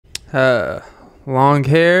Uh, Long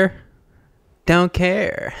hair, don't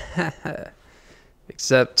care.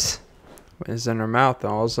 Except when it's in their mouth,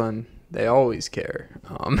 and all of a sudden they always care.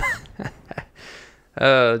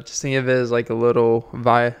 Just think of it as like a little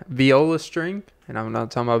viola string, and I'm not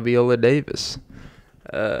talking about Viola Davis.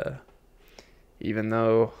 Even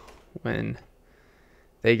though when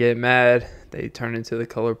they get mad, they turn into the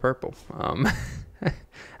color purple.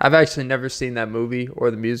 I've actually never seen that movie or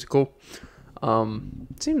the musical.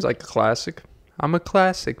 It seems like a classic. I'm a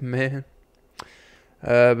classic, man.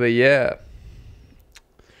 But yeah.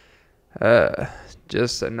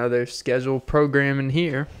 Just another scheduled program in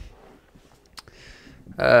here.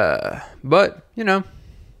 But, you know,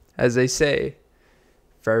 as they say,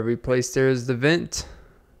 for every place there is the vent.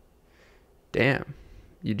 Damn,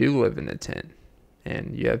 you do live in a tent.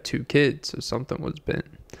 And you have 2 kids, so something was bent.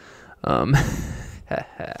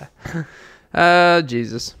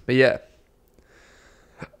 Jesus. But yeah.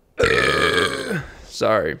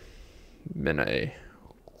 Sorry. Been a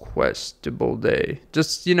questionable day.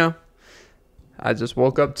 Just, I just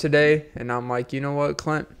woke up today and I'm like, you know what,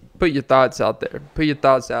 Clint? Put your thoughts out there. Put your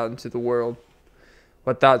thoughts out into the world.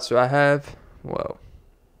 What thoughts do I have? Well,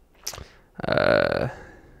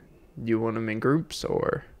 you want them in groups,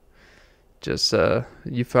 or just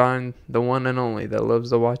you find the one and only that loves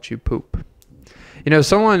to watch you poop?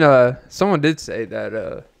 Someone did say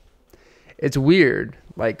that it's weird,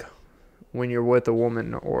 like when you're with a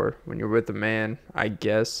woman or when you're with a man, I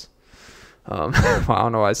guess. Well, I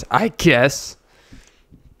don't know why I guess.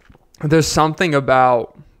 There's something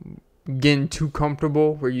about getting too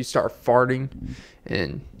comfortable where you start farting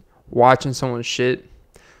and watching someone's shit.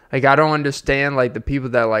 Like, I don't understand, like, the people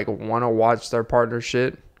that, like, want to watch their partner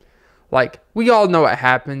shit. Like, we all know what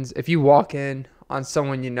happens. If you walk in on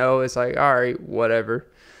someone you know, it's like, all right, whatever.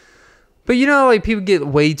 But, like, people get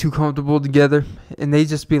way too comfortable together, and they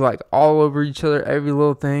just be, like, all over each other, every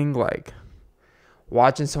little thing. Like,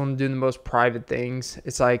 watching someone do the most private things.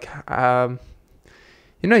 It's like,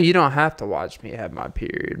 you don't have to watch me have my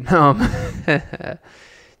period.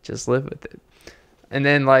 Just live with it. And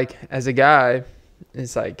then, like, as a guy,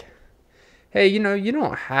 it's like, hey, you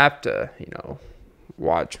don't have to,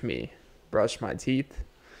 watch me brush my teeth.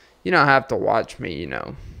 You don't have to watch me,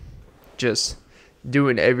 just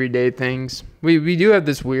doing everyday things. We do have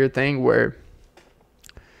this weird thing where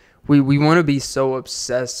we want to be so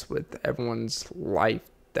obsessed with everyone's life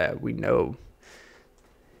that we know.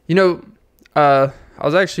 I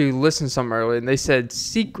was actually listening to something earlier, and they said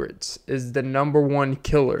secrets is the #1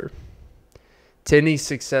 killer to any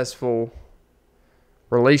successful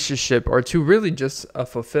relationship, or to really just a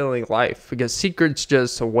fulfilling life, because secrets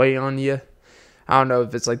just weigh on you. I don't know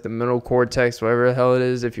if it's like the mental cortex, whatever the hell it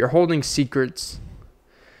is. If you're holding secrets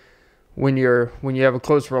when you have a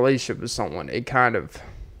close relationship with someone, it kind of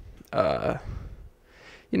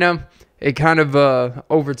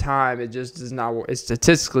over time, it just does not, it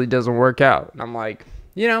statistically doesn't work out. And I'm like,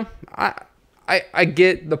 I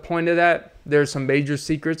get the point of that. There's some major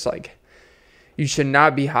secrets, like you should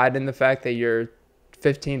not be hiding the fact that you're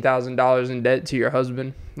 $15,000 in debt to your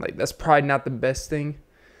husband. Like, that's probably not the best thing.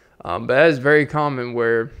 But that is very common,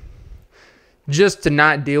 where just to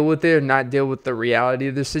not deal with it, or not deal with the reality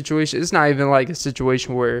of the situation. It's not even like a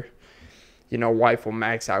situation where, wife will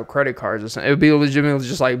max out credit cards or something. It would be legitimately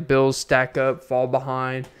just like bills stack up, fall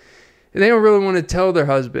behind. And they don't really want to tell their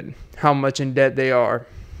husband how much in debt they are.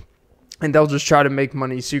 And they'll just try to make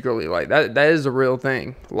money secretly. Like, that is a real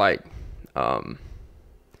thing. Like,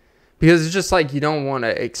 because it's just like, you don't want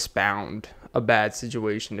to expound a bad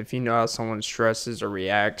situation if you know how someone stresses or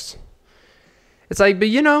reacts. It's like, but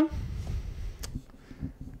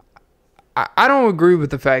I don't agree with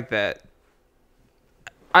the fact that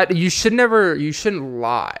you shouldn't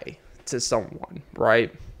lie to someone,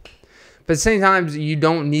 right? But at the same time, you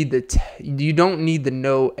don't need to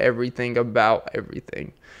know everything about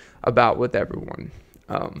with everyone.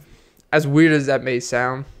 As weird as that may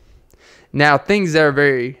sound. Now, things that are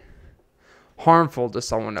very harmful to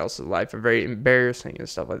someone else's life are very embarrassing and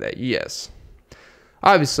stuff like that. Yes.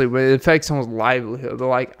 Obviously, when it affects someone's livelihood, they're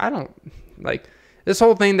like, I don't, like, this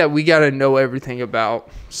whole thing that we got to know everything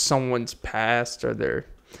about someone's past or their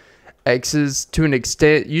exes, to an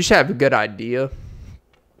extent, you should have a good idea.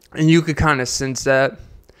 And you could kind of sense that.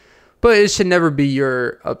 But it should never be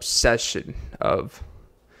your obsession of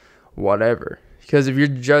whatever. Because if you're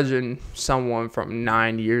judging someone from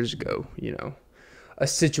 9 years ago, a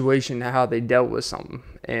situation, how they dealt with something,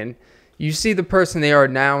 and you see the person they are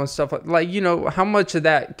now and stuff like, how much of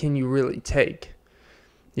that can you really take?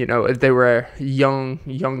 If they were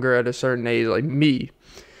younger at a certain age, like me,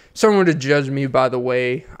 someone were to judge me by the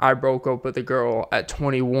way I broke up with a girl at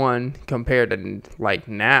 21 compared to like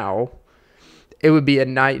now, it would be a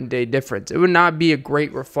night and day difference. It would not be a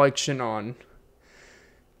great reflection on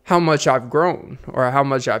how much I've grown or how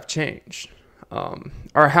much I've changed.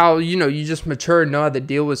 Or how, you just mature and know how to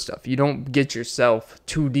deal with stuff. You don't get yourself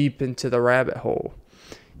too deep into the rabbit hole,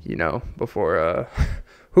 before,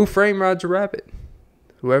 Who Framed Roger Rabbit?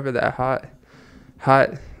 Whoever that hot,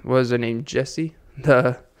 what was her name, Jessie?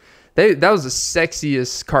 That was the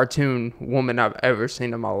sexiest cartoon woman I've ever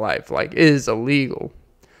seen in my life. Like, it is illegal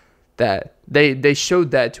that they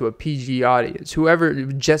showed that to a PG audience.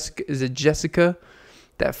 Jessica?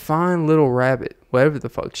 That fine little rabbit, whatever the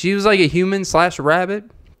fuck. She was like a human / rabbit.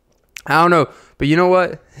 I don't know. But you know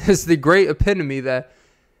what? It's the great epitome that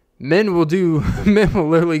men will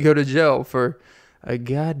literally go to jail for a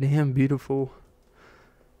goddamn beautiful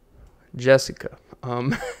Jessica.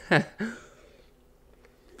 Trying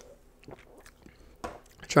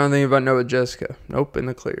to think if I know a Jessica. Nope, in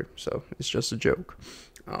the clear. So it's just a joke.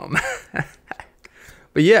 But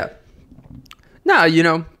yeah. Nah,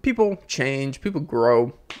 people change, people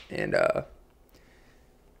grow, and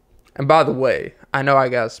by the way, I know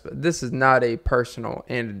this is not a personal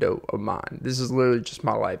anecdote of mine. This is literally just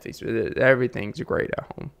my life experience. Everything's great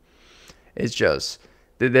at home. It's just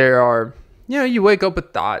that there are, you wake up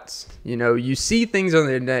with thoughts, you see things on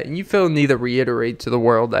the internet, and you feel the need to reiterate to the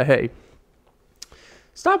world that, hey,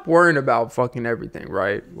 stop worrying about fucking everything,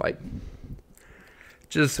 right? Like,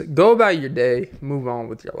 just go about your day, move on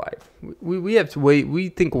with your life. We have to wait. We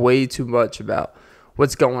think way too much about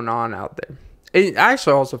what's going on out there. And I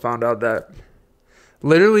actually also found out that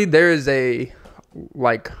literally there is in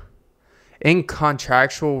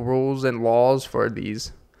contractual rules and laws for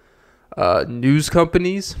these news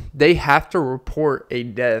companies, they have to report a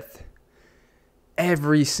death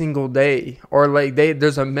every single day. Or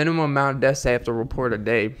there's a minimum amount of deaths they have to report a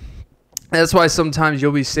day. That's why sometimes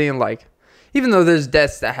you'll be seeing even though there's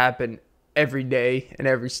deaths that happen every day in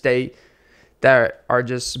every state that are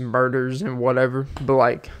just murders and whatever,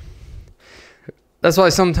 but that's why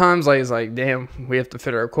sometimes it's damn, we have to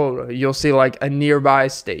fit our quota. You'll see a nearby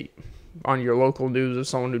state on your local news of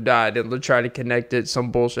someone who died, and they'll try to connect it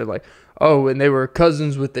some bullshit oh, and they were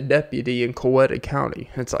cousins with the deputy in Coweta County.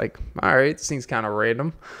 It's all right, this seems kind of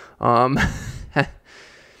random.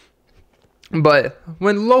 But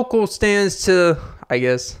when local stands to, I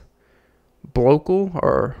guess, local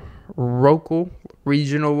or local,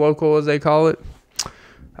 regional local as they call it.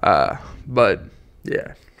 But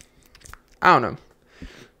yeah, I don't know.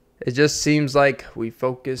 It just seems like we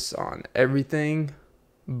focus on everything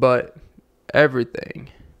but everything.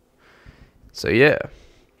 So yeah, I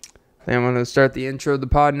think I'm going to start the intro of the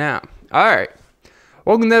pod now. All right.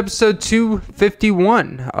 Welcome to episode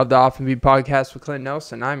 251 of the Often Be Podcast with Clint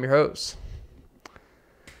Nelson. I'm your host,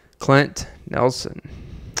 Clint Nelson.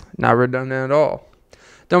 Not redundant at all.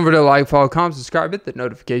 Don't forget to like, follow, comment, subscribe, hit the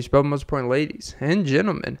notification bell. Most important, ladies and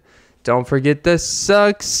gentlemen, don't forget to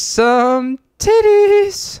suck some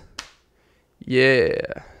titties. Yeah,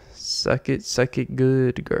 suck it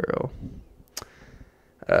good, girl.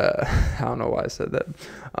 I don't know why I said that.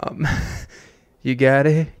 You got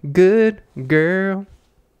it good, girl.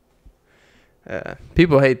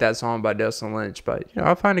 People hate that song by Dustin Lynch, but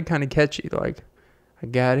I find it kind of catchy. I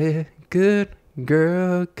got it good,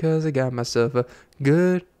 girl, cause I got myself a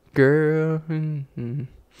good girl. Mm-hmm.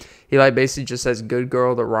 He basically just says good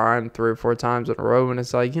girl to rhyme 3 or 4 times in a row, and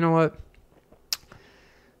it's you know what?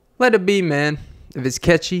 Let it be, man. If it's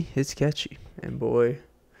catchy, it's catchy. And boy,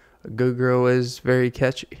 a good girl is very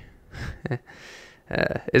catchy.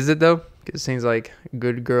 Is it though? Because it seems like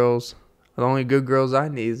good girls, the only good girls I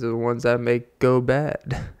need are the ones that make go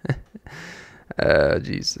bad.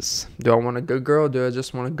 Jesus. Do I want a good girl? Or do I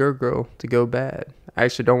just want a good girl to go bad? I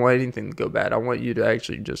actually don't want anything to go bad. I want you to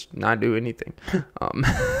actually just not do anything.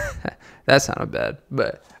 That sounded bad,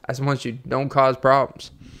 but I just want you to don't cause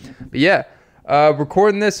problems. But yeah,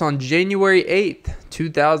 recording this on January 8th,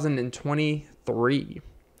 2023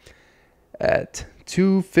 at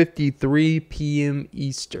 2:53 p.m.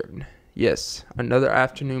 Eastern. Yes, another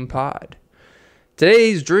afternoon pod.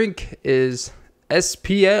 Today's drink is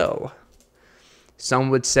SPL. Some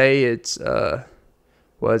would say it's,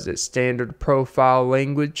 standard profile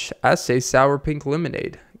language. I say sour pink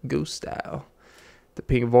lemonade, goose style. The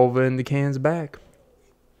pink vulva in the can's back.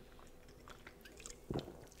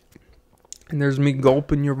 And there's me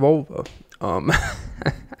gulping your vulva.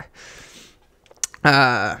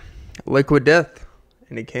 Liquid death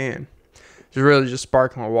in a can. It's really just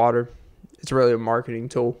sparkling water. It's really a marketing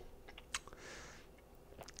tool.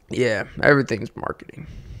 Yeah, everything's marketing.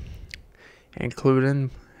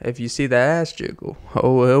 Including if you see the ass jiggle,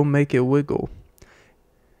 oh, he'll make it wiggle.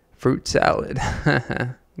 Fruit salad.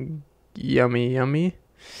 Yummy, yummy.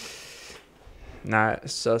 Not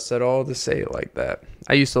sus at all to say it like that.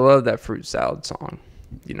 I used to love that fruit salad song.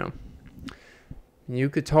 You know, you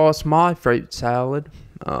could toss my fruit salad.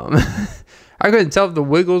 I couldn't tell if the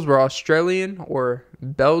Wiggles were Australian or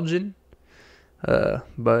Belgian.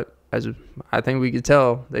 But as I think we could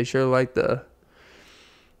tell, they sure like the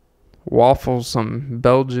waffles, some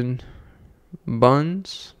Belgian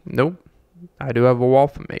buns. Nope. I do have a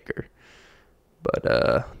waffle maker.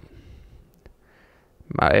 But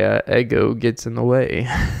my ego gets in the way.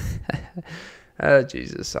 Oh,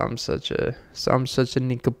 Jesus, I'm such a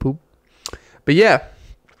nincompoop. But yeah,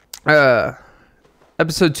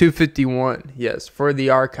 episode 251. Yes, for the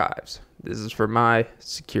archives. This is for my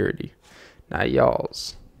security, not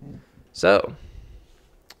y'all's. So,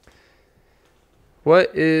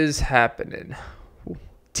 what is happening?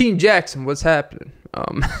 Team Jackson, what's happening?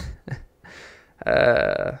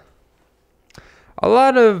 A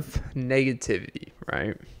lot of negativity,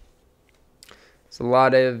 right? It's a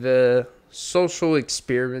lot of social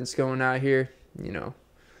experiments going out here. You know,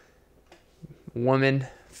 women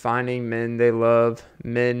finding men they love,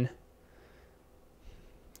 men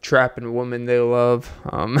trapping women they love.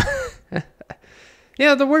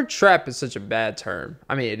 Yeah, the word trap is such a bad term.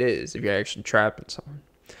 I mean, it is if you're actually trapping someone.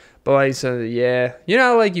 But like, so yeah, you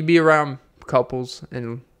know, like you be around couples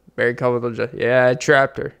and married couples, they'll just, yeah, I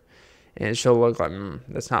trapped her. And she'll look like,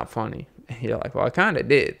 that's not funny. And you're like, well, I kind of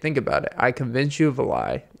did. Think about it. I convinced you of a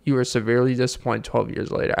lie. You were severely disappointed 12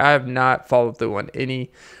 years later. I have not followed through on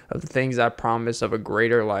any of the things I promised of a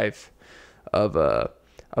greater life, of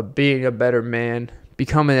being a better man,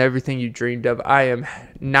 becoming everything you dreamed of. I am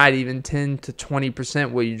not even 10 to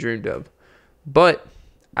 20% what you dreamed of. But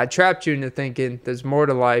I trapped you into thinking there's more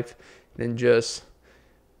to life than just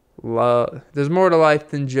love. There's more to life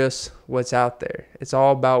than just what's out there. It's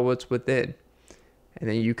all about what's within. And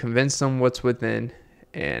then you convince them what's within,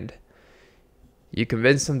 and you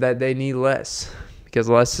convince them that they need less because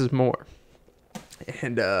less is more.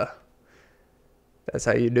 And that's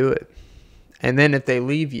how you do it. And then if they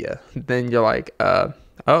leave you, then you're like,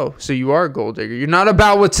 oh, so you are a gold digger. You're not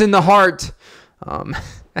about what's in the heart.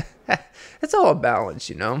 It's all a balance,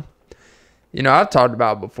 you know. You know, I've talked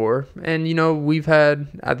about it before. And, you know, we've had,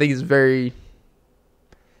 I think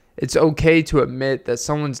it's okay to admit that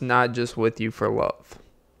someone's not just with you for love.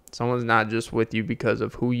 Someone's not just with you because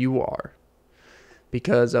of who you are.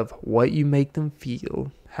 Because of what you make them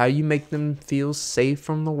feel. How you make them feel safe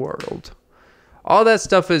from the world. All that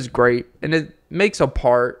stuff is great. And it makes a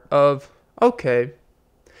part of, okay,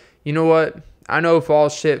 you know what? I know if all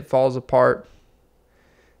shit falls apart,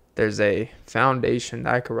 there's a foundation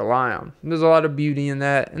that I can rely on. There's a lot of beauty in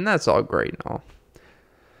that, and that's all great and all.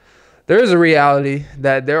 There is a reality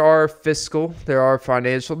that there are fiscal, there are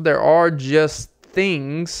financial, there are just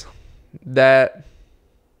things that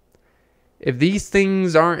if these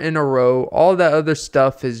things aren't in a row, all that other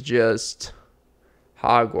stuff is just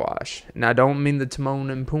hogwash. And I don't mean the Timon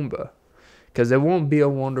and Pumbaa, because it won't be a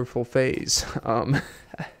wonderful phase.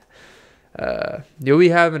 You'll be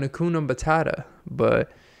having a Hakuna Matata,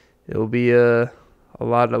 but it'll be a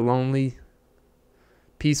lot of lonely,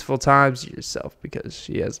 peaceful times to yourself because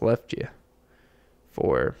she has left you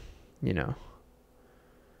for, you know,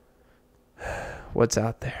 what's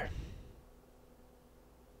out there.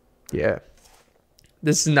 Yeah.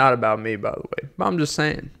 This is not about me, by the way, but I'm just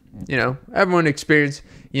saying, you know, everyone experience,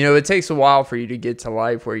 you know, it takes a while for you to get to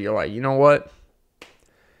life where you're like, you know what?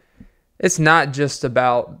 It's not just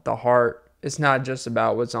about the heart. It's not just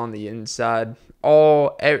about what's on the inside.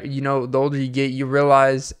 You know, the older you get, you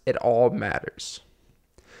realize it all matters.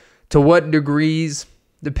 To what degrees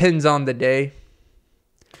depends on the day,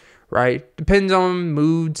 right? Depends on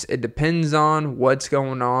moods. It depends on what's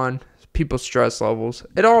going on, people's stress levels.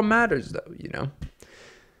 It all matters, though, you know.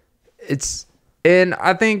 And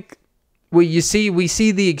I think we see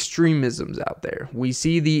the extremisms out there. We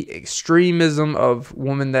see the extremism of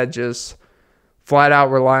women that just flat out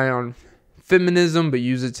rely on feminism but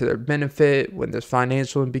use it to their benefit when there's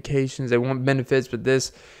financial implications. They want benefits, but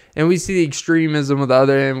this. And we see the extremism of the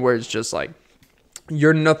other end where it's just like,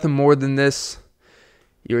 you're nothing more than this.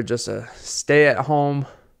 You're just a stay at home,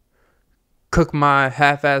 cook my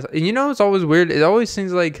half-ass. And you know, it's always weird. It always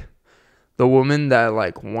seems like the women that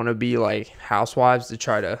like want to be like housewives to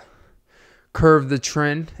try to curve the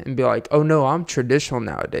trend and be like, oh no, I'm traditional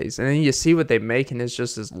nowadays. And then you see what they make and it's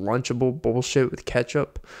just this lunchable bullshit with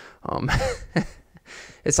ketchup.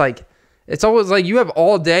 It's like, it's always like you have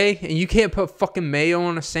all day and you can't put fucking mayo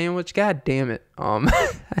on a sandwich. God damn it.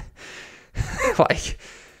 Like,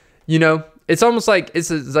 You know, it's almost like it's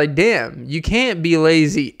like, damn, you can't be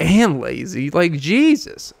lazy and lazy. Like,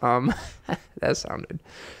 Jesus. That sounded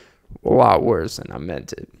a lot worse than I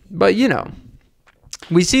meant it. But, you know,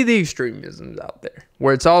 we see the extremisms out there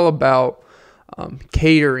where it's all about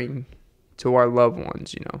catering to our loved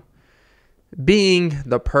ones, you know, being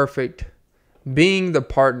the partner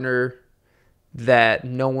that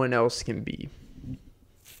no one else can be.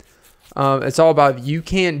 It's all about, if you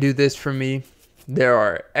can't do this for me, there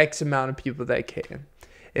are X amount of people that can.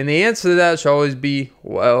 And the answer to that should always be,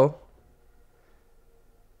 well,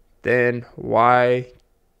 then why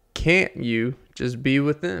can't you just be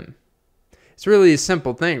with them? It's really a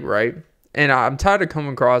simple thing, right? And I'm tired of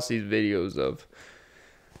coming across these videos of,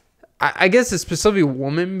 I guess it's specifically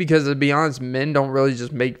women, because to be honest, men don't really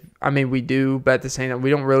just make, I mean, we do, but at the same time, we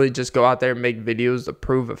don't really just go out there and make videos to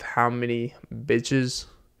prove of how many bitches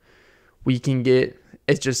we can get.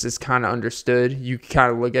 It's kind of understood. You can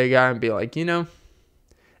kind of look at a guy and be like, you know,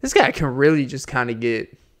 this guy can really just kind of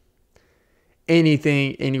get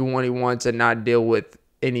anyone he wants and not deal with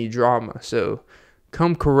any drama. So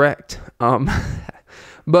come correct.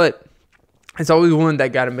 But it's always one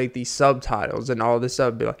that got to make these subtitles and all this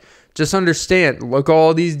stuff. Be like, just understand, look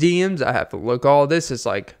all these DMs. I have to look all this. It's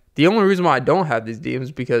like, the only reason why I don't have these DMs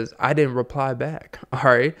is because I didn't reply back. All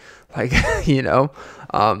right. Like, you know,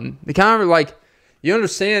 the kind of like, you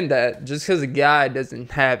understand that just because a guy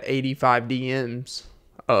doesn't have 85 DMs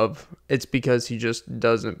it's because he just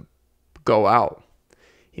doesn't go out.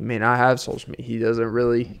 He may not have social media. He doesn't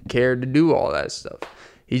really care to do all that stuff.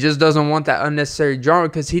 He just doesn't want that unnecessary drama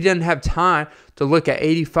because he didn't have time to look at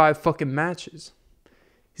 85 fucking matches.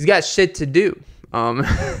 He's got shit to do.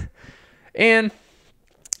 And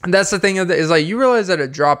that's the thing is like, you realize at a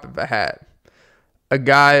drop of a hat, a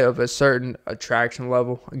guy of a certain attraction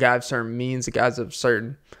level, a guy of certain means, a guy of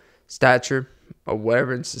certain stature, or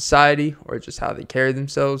whatever in society, or just how they carry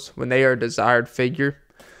themselves when they are a desired figure,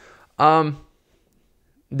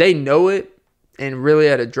 they know it, and really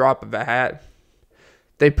at a drop of a hat,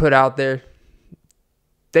 they put out there,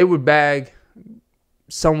 they would bag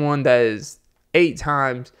someone that is 8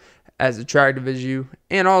 times as attractive as you,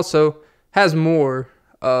 and also has more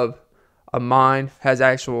of a mind, is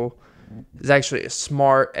actually a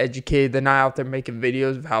smart, educated. They're not out there making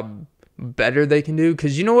videos of how better they can do.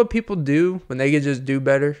 Because you know what people do when they can just do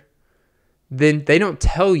better? Then they don't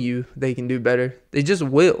tell you they can do better. They just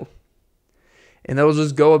will. And they'll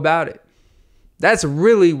just go about it. That's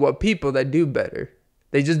really what people that do better.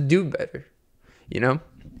 They just do better. You know?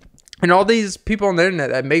 And all these people on the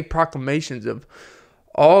internet that make proclamations of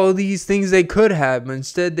all these things they could have, but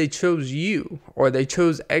instead they chose you. Or they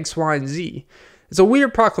chose X, Y, and Z. It's a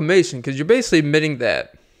weird proclamation because you're basically admitting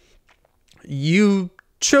that you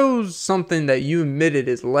chose something that you admitted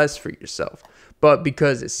is less for yourself, but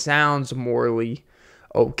because it sounds morally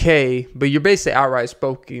okay, but you're basically outright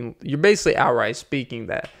speaking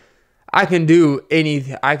that I can do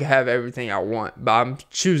anything, I can have everything I want, but I'm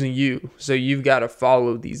choosing you, so you've got to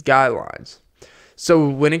follow these guidelines. So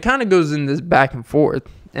when it kind of goes in this back and forth,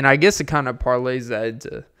 and I guess it kind of parlays that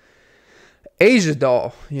into Asia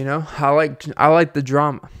Doll, you know, I like the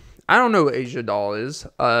drama. I don't know what Asia Doll is.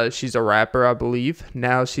 She's a rapper, I believe.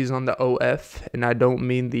 Now she's on the OF, and I don't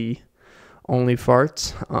mean the Only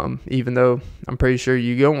Farts. Even though I'm pretty sure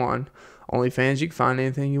you go on OnlyFans, you can find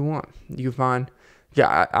anything you want. You can find,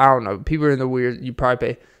 yeah, I don't know. People are in the weird. You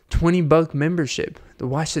probably pay $20 membership to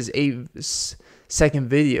watch this 8-second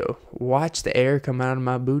video. Watch the air come out of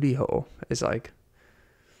my booty hole. It's like,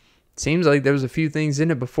 seems like there was a few things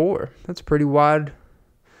in it before. That's a pretty wide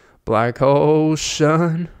black hole,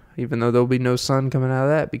 sun. Even though there'll be no sun coming out of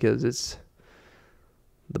that because it's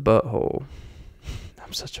the butthole.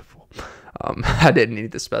 I'm such a fool. I didn't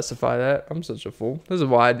need to specify that. I'm such a fool. This is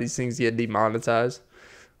why these things get demonetized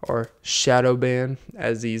or shadow banned,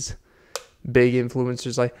 as these big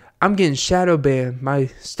influencers like, I'm getting shadow banned. My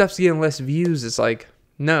stuff's getting less views. It's like,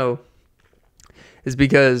 no. It's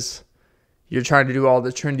because you're trying to do all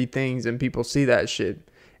the trendy things and people see that shit.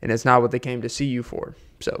 And it's not what they came to see you for.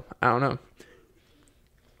 So, I don't know.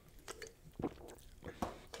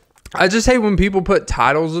 I just hate when people put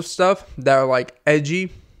titles of stuff that are like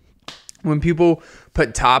edgy. When people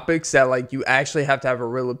put topics that like you actually have to have a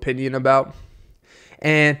real opinion about.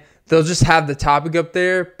 And they'll just have the topic up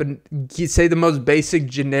there, but you say the most basic,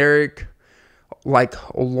 generic, like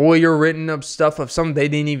lawyer written up stuff of something they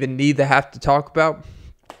didn't even need to have to talk about.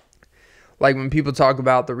 Like when people talk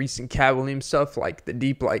about the recent Cat Williams stuff, like the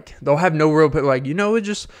deep, like they'll have no real, but like, you know, it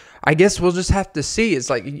just, I guess we'll just have to see. It's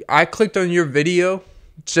like, I clicked on your video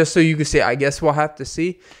just so you can say, I guess we'll have to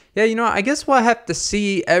see. Yeah, you know, I guess we'll have to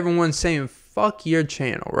see everyone saying fuck your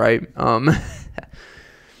channel, right?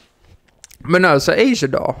 But no, so Asia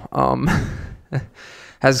Doll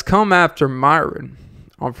has come after Myron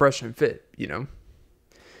on Fresh and Fit, you know.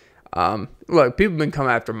 Look, people been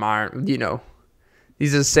coming after Myron, you know.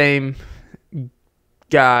 These are the same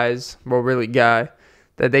guys, well, really guy,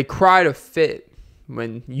 that they cry to fit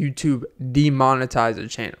when YouTube demonetized their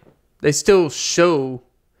channel. They're still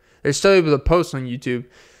able to post on YouTube.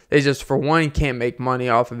 They just, for one, can't make money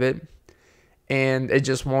off of it. And it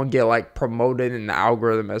just won't get like promoted in the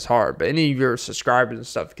algorithm as hard. But any of your subscribers and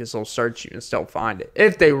stuff can still search you and still find it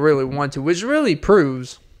if they really want to, which really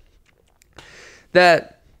proves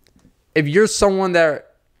that if you're someone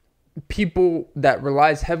that people that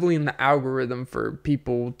relies heavily on the algorithm for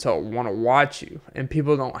people to want to watch you, and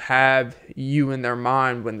people don't have you in their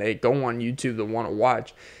mind when they go on YouTube to want to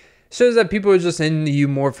watch, it shows that people are just into you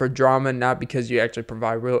more for drama, not because you actually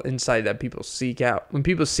provide real insight that people seek out. When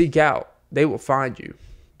people seek out, they will find you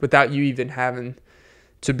without you even having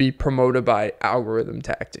to be promoted by algorithm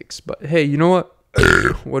tactics. But hey, you know what?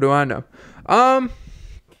 What do I know?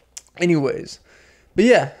 Anyways, but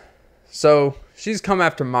yeah, so she's come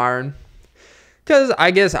after Myron because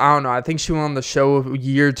I guess, I don't know, I think she went on the show a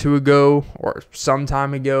year or two ago or some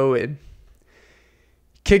time ago and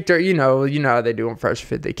kicked her. You know how they do on Fresh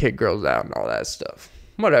Fit, they kick girls out and all that stuff,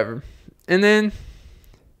 whatever. And then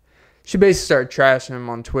she basically started trashing him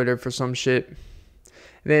on Twitter for some shit. And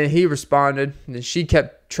then he responded. And then she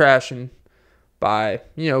kept trashing by,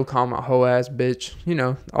 calling him a hoe ass bitch.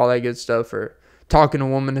 All that good stuff. For talking to a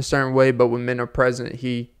woman a certain way. But when men are present,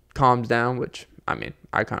 he calms down. Which, I mean,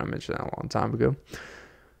 I kind of mentioned that a long time ago.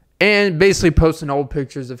 And basically posting old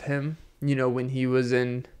pictures of him. When he was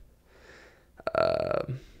in,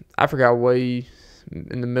 I forgot what in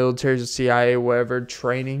the military, the CIA, whatever,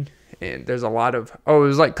 training. And there's a lot of, it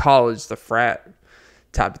was like college, the frat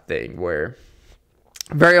type of thing, where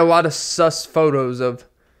a lot of sus photos of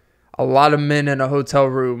a lot of men in a hotel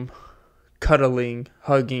room cuddling,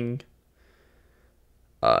 hugging,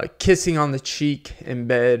 kissing on the cheek in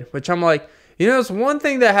bed, which I'm like, it's one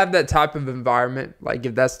thing to have that type of environment, like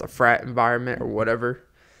if that's the frat environment or whatever.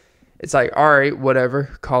 It's like, all right, whatever,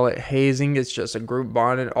 call it hazing. It's just a group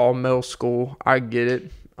bonded, all male school. I get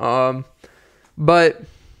it. But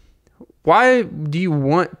why do you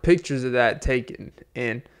want pictures of that taken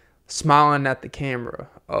and smiling at the camera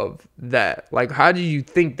of that? Like, how do you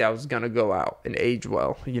think that was going to go out and age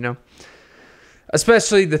well,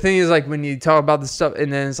 Especially the thing is, like, when you talk about this stuff,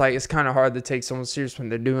 and then it's like, it's kind of hard to take someone serious when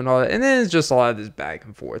they're doing all that. And then it's just a lot of this back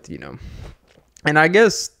and forth, And I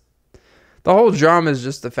guess the whole drama is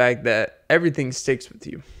just the fact that everything sticks with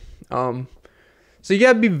you. So you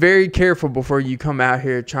got to be very careful before you come out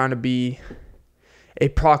here trying to be a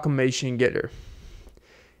proclamation getter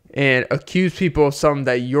and accuse people of something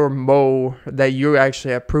that you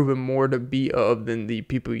actually have proven more to be of than the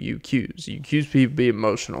people you accuse. You accuse people to be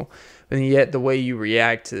emotional, and yet the way you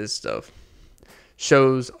react to this stuff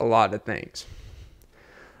shows a lot of things.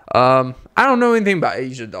 I don't know anything about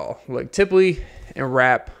Asia Doll. Like, typically in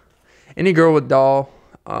rap, any girl with doll,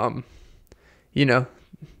 they're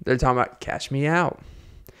talking about cash me out.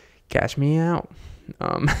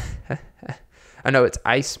 I know it's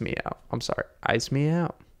ice me out. I'm sorry. Ice me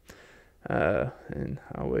out. And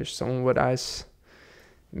I wish someone would ice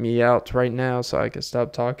me out right now so I could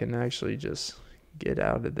stop talking and actually just get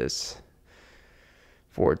out of this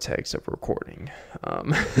vortex of recording.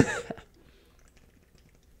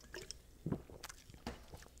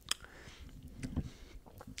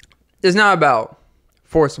 It's not about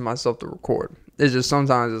forcing myself to record. It's just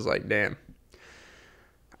sometimes it's like, damn.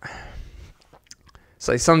 It's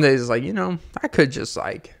like some days it's like, I could just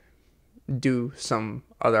like do some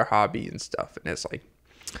other hobby and stuff. And it's like,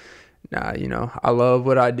 nah, I love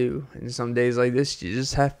what I do. And some days like this, you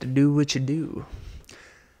just have to do what you do.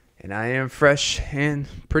 And I am fresh and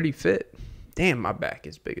pretty fit. Damn, my back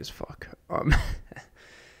is big as fuck.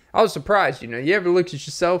 I was surprised, you ever look at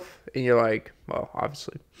yourself and you're like, well,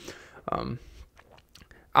 obviously.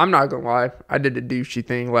 I'm not gonna lie. I did a douchey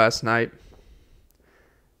thing last night.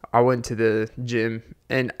 I went to the gym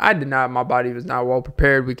and my body was not well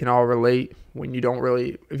prepared. We can all relate when you don't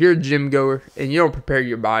really, if you're a gym goer and you don't prepare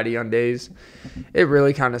your body on days, it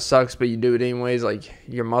really kind of sucks, but you do it anyways. Like,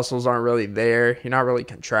 your muscles aren't really there. You're not really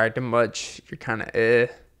contracting much. You're kind of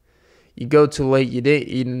You go too late. You didn't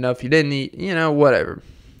eat enough. You didn't eat, whatever.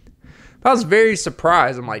 But I was very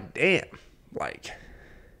surprised. I'm like, damn, like,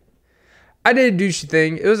 I did a douchey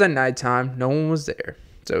thing. It was at nighttime. No one was there.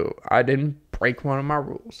 So I didn't break one of my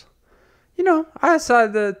rules. I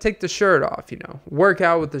decided to take the shirt off, work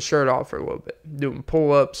out with the shirt off for a little bit. Doing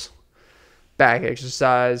pull-ups, back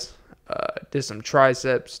exercise, did some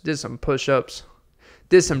triceps, did some push-ups,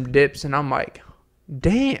 did some dips, and I'm like,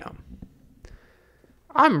 damn,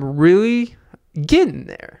 I'm really getting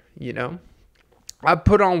there, you know? I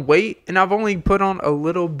put on weight, and I've only put on a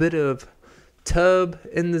little bit of tub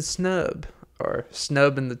in the snub, or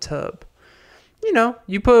snub in the tub. You know,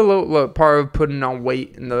 you put a little part of putting on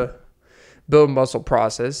weight in the build muscle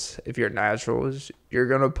process, if you're natural, is you're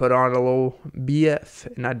going to put on a little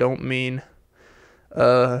BF. And I don't mean,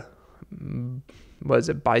 what is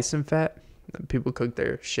it, bison fat? People cook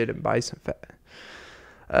their shit in bison fat.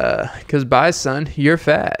 Because bison, you're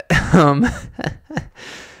fat. And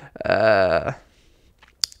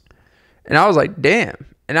I was like, damn.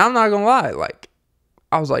 And I'm not going to lie, like,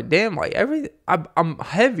 I was like, damn, like, I'm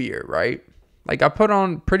heavier, right? Like, I put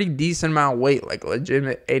on pretty decent amount of weight, like,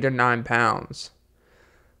 legitimate 8 or 9 pounds.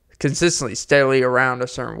 Consistently, steadily around a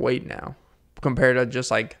certain weight now. Compared to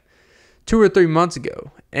just, like, 2 or 3 months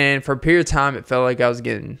ago. And for a period of time, it felt like I was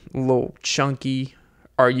getting a little chunky.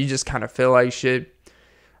 Or you just kind of feel like shit.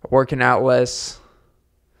 Working out less.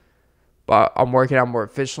 But I'm working out more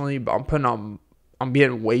efficiently. But I'm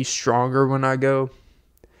getting way stronger when I go.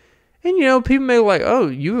 And, you know, people may be like, oh,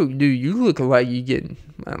 you look like you getting,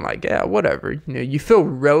 I'm like, yeah, whatever. You know, you feel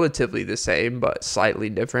relatively the same, but slightly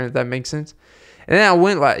different, if that makes sense. And then I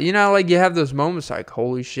went like, you know, like you have those moments like,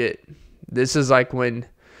 holy shit. This is like when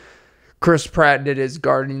Chris Pratt did his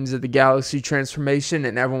Guardians of the Galaxy transformation,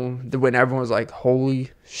 and when everyone was like, holy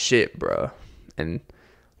shit, bro. And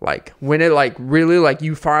like, when it like really, like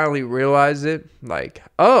you finally realize it, like,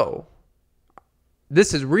 oh,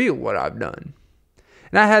 this is real what I've done.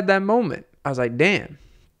 And I had that moment. I was like, damn.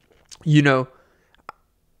 You know,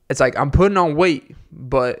 it's like I'm putting on weight,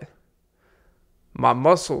 but my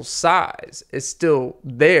muscle size is still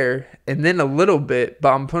there. And then a little bit,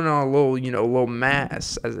 but I'm putting on a little, you know, a little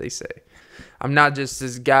mass, as they say. I'm not just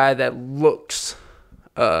this guy that looks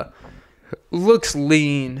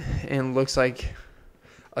lean and looks like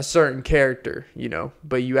a certain character, you know,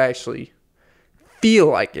 but you actually feel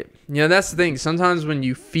like it. You know, that's the thing. Sometimes when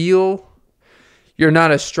you feel you're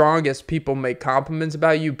not as strong as people make compliments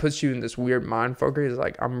about you, puts you in this weird mind focus. It's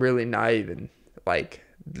like, I'm really not even like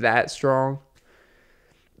that strong.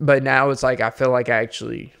 But now it's like, I feel like I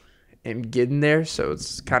actually am getting there. So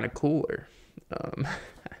it's kind of cooler.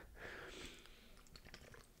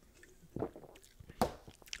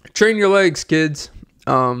 Train your legs, kids.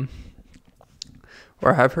 Or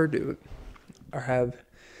have her do it. Or have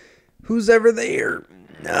who's ever there.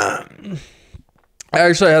 I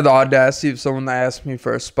actually had the audacity of someone that asked me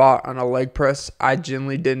for a spot on a leg press. I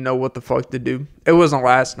genuinely didn't know what the fuck to do. It wasn't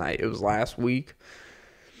last night. It was last week.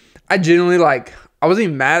 I genuinely, like, I wasn't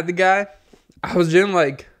even mad at the guy. I was genuinely,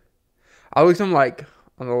 like, I looked at him, like,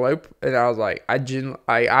 on the leg, and I was like, I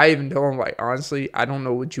even told him, like, honestly, I don't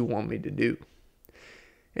know what you want me to do.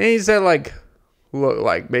 And he said, like, look,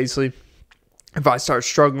 like, basically, if I start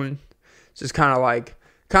struggling, just kind of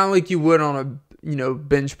like you would on a, you know,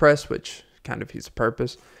 bench press, which kind of defeats the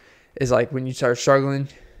purpose, is like when you start struggling,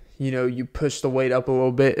 you know, you push the weight up a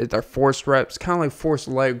little bit. They're forced reps, kind of like forced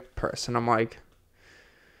leg press. And I'm like,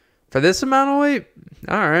 for this amount of weight,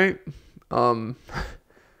 all right. All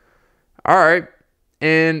right.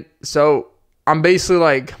 And so I'm basically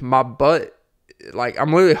like, my butt, like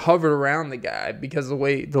I'm literally hovered around the guy because the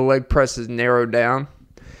way the leg press is narrowed down.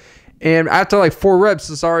 And after like 4 reps,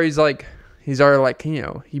 he's already like, you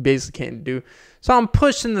know, he basically can't do. So I'm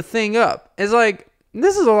pushing the thing up. It's like,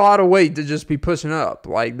 this is a lot of weight to just be pushing up.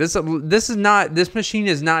 Like this machine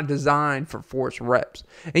is not designed for forced reps.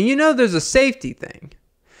 And you know, there's a safety thing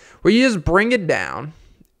where you just bring it down,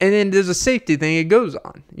 and then there's a safety thing it goes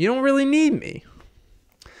on. You don't really need me.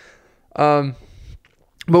 But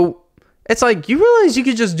it's like, you realize you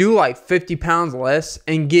could just do like 50 pounds less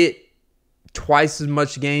and get twice as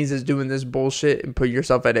much gains as doing this bullshit and put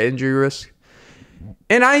yourself at an injury risk.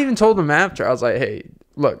 And I even told him after, I was like, hey,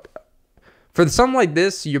 look, for something like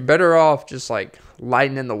this, you're better off just like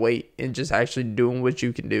lightening the weight and just actually doing what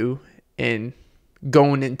you can do and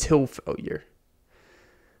going until failure.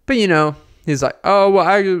 But you know, he's like, oh,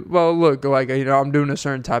 well, look, like, you know, I'm doing a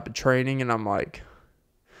certain type of training, and I'm like,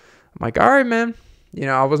 all right, man. You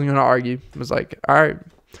know, I wasn't gonna argue. I was like, all right,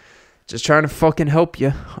 just trying to fucking help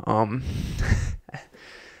you.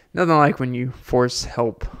 Nothing like when you force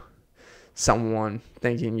help someone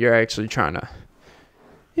thinking you're actually trying to,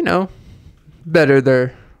 you know, better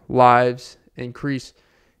their lives, increase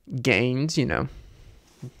gains, you know.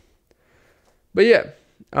 But yeah,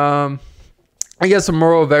 I guess the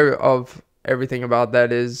moral of everything about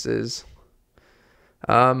that is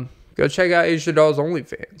go check out Asia Doll's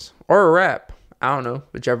OnlyFans or a rap. I don't know,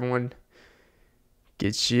 whichever one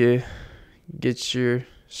Get your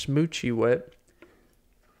smoochie wet.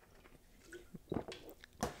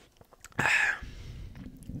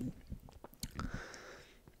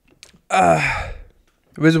 It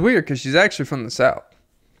was weird because she's actually from the South.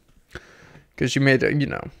 Because she made,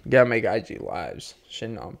 gotta make IG lives,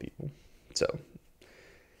 shitting on people. So,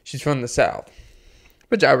 she's from the South.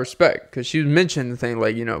 Which I respect, because she was mentioning the thing,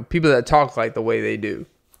 like, people that talk like the way they do.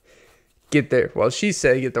 She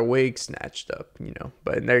said get their wig snatched up,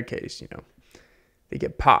 But in their case, they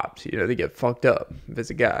get popped, they get fucked up if it's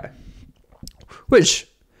a guy. Which,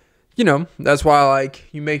 that's why, like,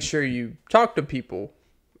 you make sure you talk to people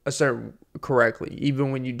correctly,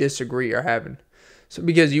 even when you disagree or having. So,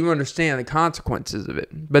 because you understand the consequences of it.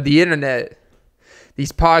 But the internet,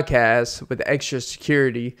 these podcasts with extra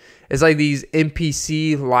security, it's like these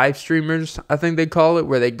NPC live streamers, I think they call it,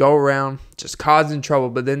 where they go around just causing trouble,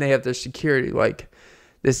 but then they have their security. Like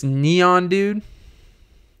this Neon dude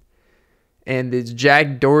and this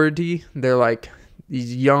Jack Doherty, they're like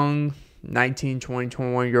these young 19, 20,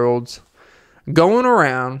 21-year-olds going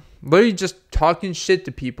around literally just talking shit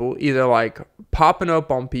to people, either like popping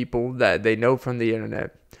up on people that they know from the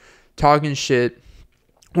internet, talking shit,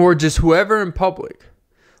 or just whoever in public.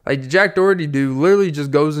 Like the Jack Doherty dude literally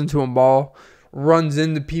just goes into a mall, runs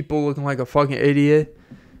into people looking like a fucking idiot.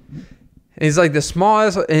 And he's like the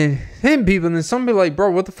smallest, and him people, and then somebody like, bro,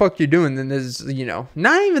 what the fuck you doing? Then there's,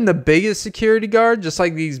 not even the biggest security guard, just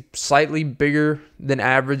like these slightly bigger than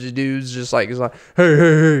average dudes, just like, it's like,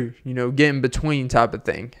 hey, get in between type of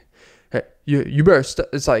thing. Hey, you better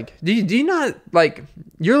it's like, do you not, like,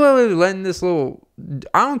 you're literally letting this little,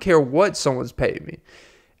 I don't care what someone's paid me.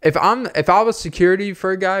 If I was security for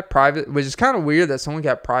a guy, private, which is kind of weird that someone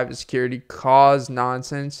got private security, cause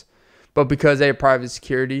nonsense, but because they have private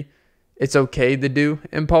security, it's okay to do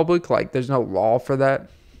in public. Like, there's no law for that.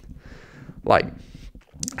 Like,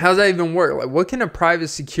 how does that even work? Like, what can a private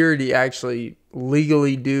security actually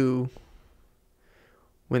legally do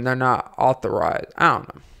when they're not authorized? I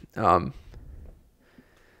don't know.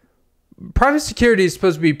 Private security is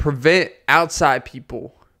supposed to prevent outside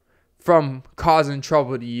people from causing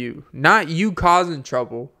trouble to you, not you causing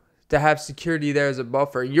trouble to have security there as a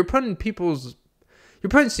buffer. You're putting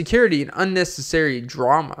security in unnecessary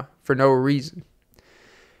drama for no reason.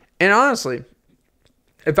 And honestly,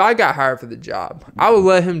 if I got hired for the job, I would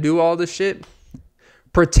let him do all this shit,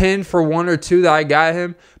 pretend for one or two that I got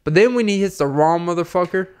him, but then when he hits the wrong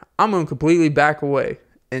motherfucker, I'm gonna completely back away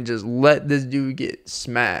and just let this dude get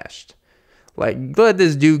smashed. Like, let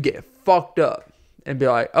this dude get fucked up and be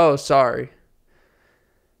like, oh, sorry.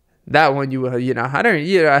 That one,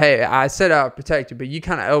 hey, I said I would protect you, but you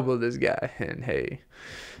kind of elbowed this guy. And hey,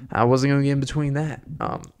 I wasn't going to get in between that.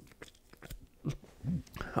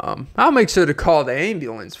 I'll make sure to call the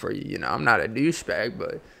ambulance for you. I'm not a douchebag,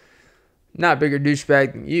 but not a bigger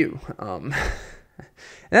douchebag than you. And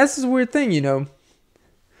that's this weird thing,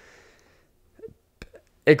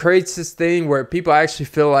 It creates this thing where people actually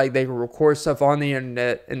feel like they can record stuff on the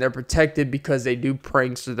internet and they're protected because they do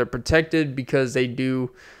pranks, or they're protected because they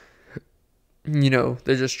do, they're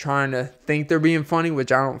just trying to think they're being funny,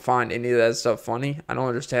 which I don't find any of that stuff funny. I don't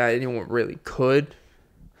understand how anyone really could.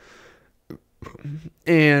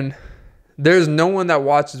 And there's no one that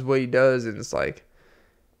watches what he does and it's like,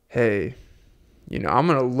 hey, I'm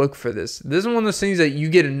going to look for this. This is one of those things that you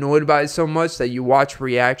get annoyed by so much that you watch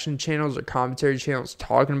reaction channels or commentary channels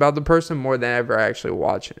talking about the person more than ever actually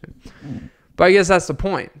watching it. But I guess that's the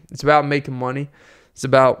point. It's about making money. It's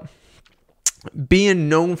about being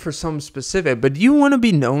known for something specific. But do you want to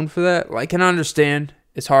be known for that? Like, can I understand?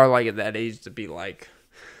 It's hard, like, at that age to be like,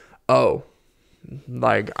 oh,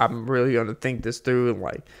 like, I'm really going to think this through. And,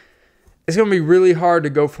 like, it's going to be really hard to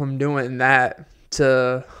go from doing that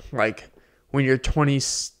to, like, when you're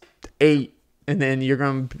 28 and then you're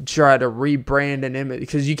going to try to rebrand an image,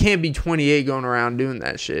 because you can't be 28 going around doing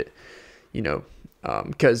that shit,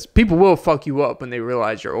 because people will fuck you up when they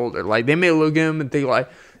realize you're older. Like, they may look at him and think like,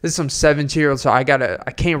 this is some 17-year-old, so I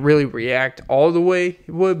can't really react all the way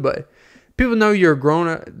it would, but people know you're a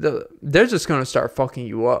grown-up. They're just going to start fucking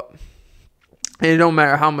you up. And it don't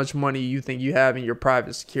matter how much money you think you have in your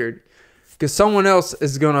private security, because someone else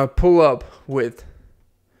is going to pull up with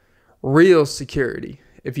real security,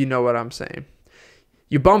 if you know what I'm saying.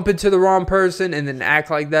 You bump into the wrong person and then act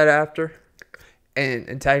like that after,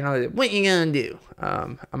 and technically, what you gonna do? I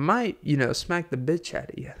might, smack the bitch out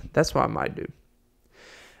of you. That's what I might do.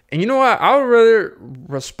 And you know what? I would rather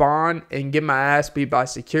respond and get my ass beat by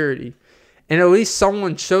security, and at least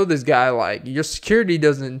someone show this guy, like, your security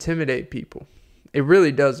doesn't intimidate people. It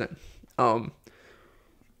really doesn't.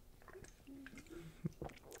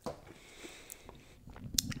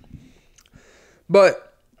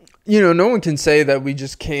 But, no one can say that we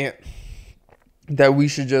just can't, that we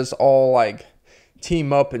should just all like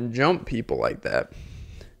team up and jump people like that.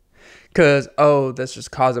 Because, that's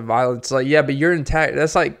just causing violence. Like, yeah, but you're intact.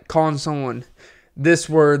 That's like calling someone this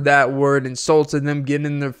word, that word, insulting them, getting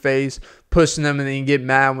in their face, pushing them, and then you get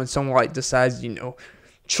mad when someone like decides,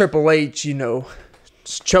 Triple H,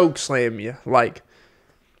 choke slam you. Like,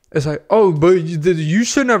 it's like, but you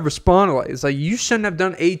shouldn't have responded. Like, it's like, you shouldn't have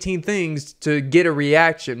done 18 things to get a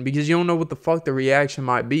reaction because you don't know what the fuck the reaction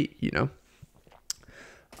might be,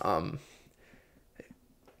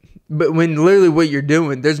 But when literally what you're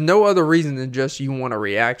doing, there's no other reason than just you want a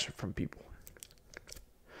reaction from people.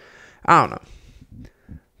 I don't know.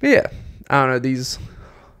 But yeah, I don't know. These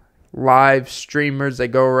live streamers, they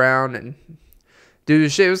go around and do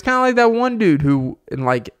this shit. It was kind of like that one dude who,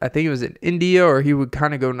 I think it was in India, or he would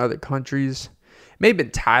kind of go in other countries. Maybe in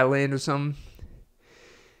Thailand or something.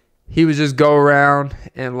 He would just go around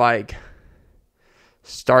and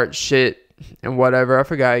start shit and whatever. I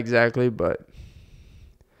forgot exactly, but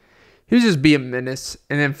he was just being a menace.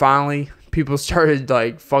 And then finally, people started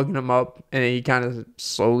fucking him up, and then he kind of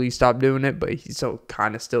slowly stopped doing it, but he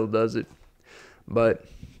kind of still does it. But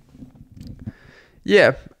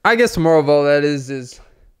yeah, I guess the moral of all that is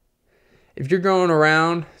if you're going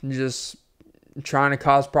around and just trying to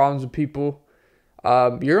cause problems with people,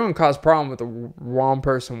 you're going to cause problem with the wrong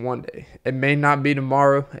person one day. It may not be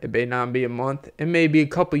tomorrow. It may not be a month. It may be a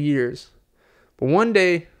couple years. But one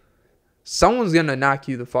day, someone's going to knock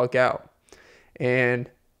you the fuck out. And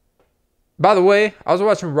by the way, I was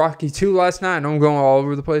watching Rocky 2 last night, and I'm going all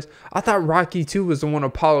over the place. I thought Rocky 2 was the one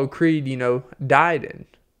Apollo Creed, died in.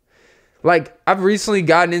 I've recently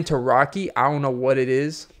gotten into Rocky. I don't know what it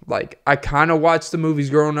is. I kind of watched the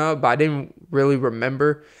movies growing up, but I didn't really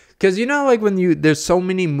remember. Because, when there's so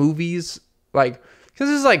many movies, because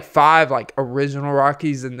there's 5, original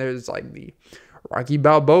Rockies, and there's, the Rocky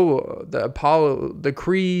Balboa, the Apollo, the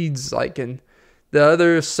Creeds, and the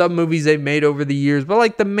other sub-movies they've made over the years.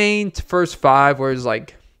 But, the main first 5, where it's,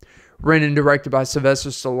 written and directed by Sylvester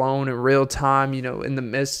Stallone in real time, in the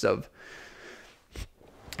midst of...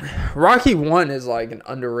 Rocky 1 is, an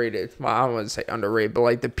underrated... Well, I don't want to say underrated,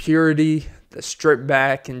 but, the purity, the strip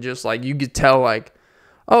back, and just, you could tell,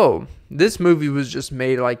 this movie was just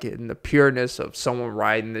made, in the pureness of someone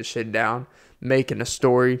writing this shit down, making a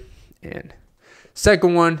story. And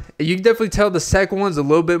second one, you can definitely tell the second one's a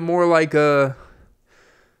little bit more like a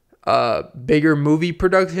bigger movie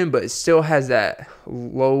production, but it still has that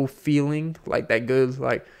low feeling, that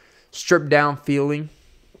good, stripped down feeling,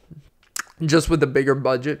 just with a bigger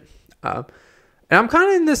budget. And I'm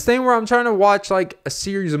kind of in this thing where I'm trying to watch, a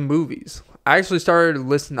series of movies. I actually started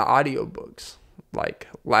listening to audiobooks. It's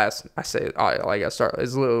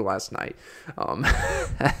literally last night.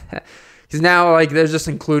 Because now, they're just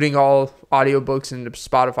including all audiobooks into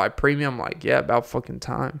Spotify Premium. About fucking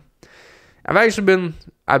time. I'll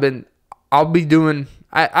be doing,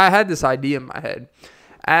 I had this idea in my head.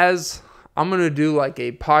 As I'm going to do, a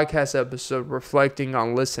podcast episode reflecting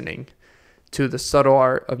on listening to The Subtle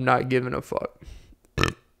Art of Not Giving a Fuck.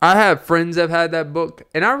 I have friends that have had that book,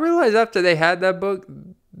 and I realized after they had that book,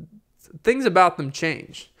 things about them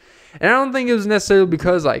changed. And I don't think it was necessarily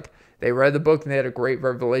because they read the book and they had a great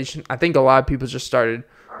revelation. I think a lot of people just started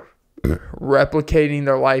replicating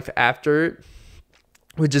their life after it,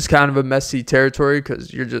 which is kind of a messy territory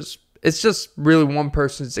because it's just really one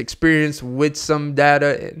person's experience with some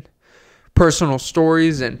data and personal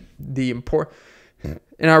stories and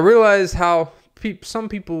and I realized how some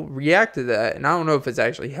people react to that, and I don't know if it's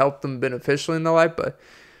actually helped them beneficially in their life, but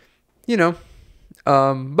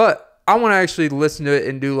but I want to actually listen to it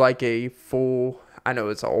and do a full, I know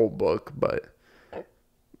it's an old book, but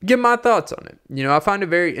get my thoughts on it. I find it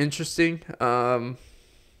very interesting.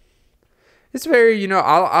 It's very,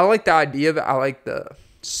 I like the idea of it. I like the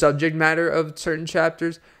subject matter of certain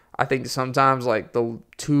chapters. I think sometimes the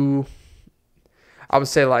two, I would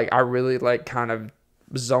say I really kind of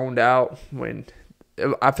zoned out when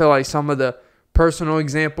I feel like some of the personal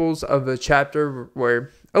examples of a chapter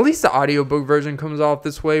where at least the audiobook version comes off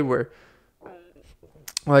this way, where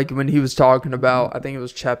when he was talking about, I think it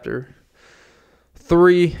was chapter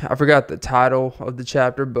 3, I forgot the title of the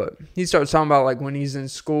chapter, but he starts talking about when he's in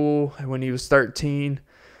school, when he was 13,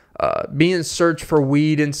 being searched for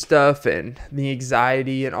weed and stuff, and the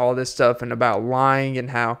anxiety and all this stuff, and about lying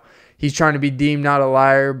and how he's trying to be deemed not a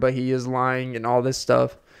liar, but he is lying and all this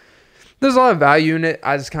stuff. There's a lot of value in it.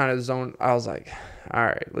 I just kind of zoned. I was like, all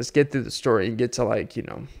right, let's get through the story and get to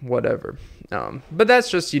whatever. But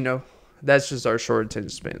that's just, that's just our short attention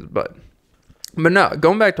spans. But no,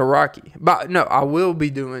 going back to Rocky. But no, I will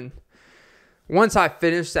be doing once I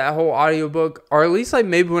finish that whole audiobook, or at least like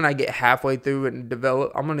maybe when I get halfway through and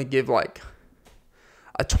develop, I'm going to give like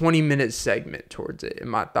a 20-minute segment towards it and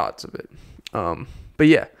my thoughts of it. But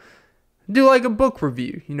yeah, do like a book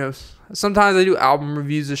review. You know, sometimes I do album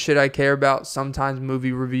reviews of shit I care about, sometimes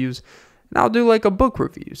movie reviews, and I'll do like a book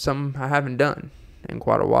review, some I haven't done in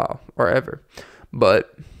quite a while or ever.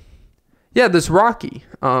 But yeah, this Rocky.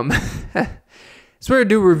 It's weird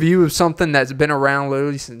to do a review of something that's been around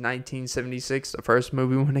literally since 1976, the first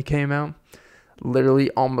movie when it came out.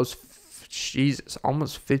 Literally almost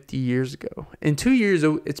 50 years ago. In 2 years,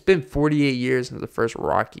 it's been 48 years since the first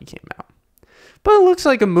Rocky came out. But it looks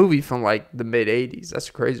like a movie from like the mid 80s. That's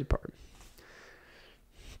the crazy part.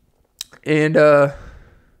 And the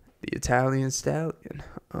Italian Stallion.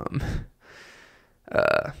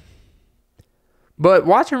 But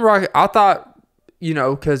watching Rocky, I thought, you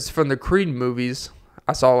know, because from the Creed movies,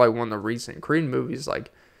 I saw like one of the recent Creed movies,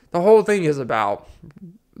 like the whole thing is about,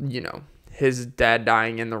 you know, his dad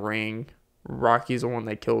dying in the ring. Rocky's the one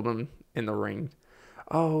that killed him in the ring.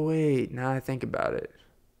 Oh, wait, now I think about it.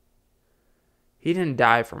 He didn't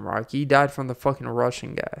die from Rocky. He died from the fucking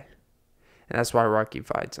Russian guy. And that's why Rocky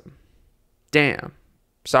fights him. Damn.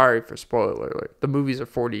 Sorry for spoiler alert. The movies are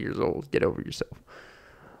 40 years old. Get over yourself.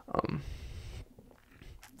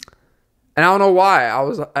 And I don't know why.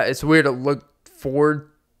 It's weird to look forward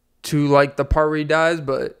to like the part where he dies,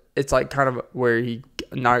 but it's like kind of where he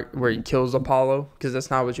kills Apollo, because that's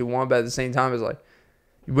not what you want. But at the same time, it's like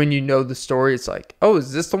when you know the story, it's like, oh,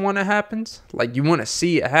 is this the one that happens? Like you want to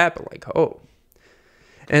see it happen. Like, oh,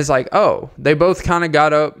 and it's like, oh, they both kind of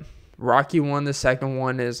got up. Rocky won. The second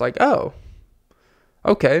one is like, oh,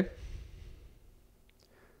 okay.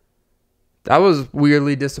 That was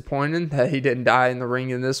weirdly disappointing that he didn't die in the ring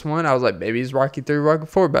in this one. I was like, maybe he's Rocky 3, Rocky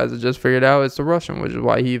 4, but as I just figured out, it's the Russian, which is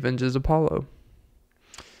why he avenges Apollo.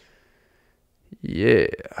 Yeah.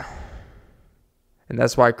 And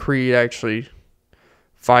that's why Creed actually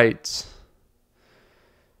fights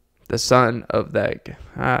the son of that guy.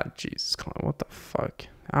 Ah, Jesus, Clint, what the fuck?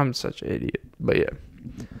 I'm such an idiot. But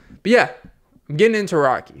yeah, I'm getting into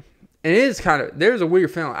Rocky. And it is kind of, there's a weird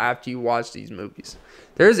feeling after you watch these movies.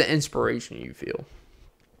 There's an inspiration you feel.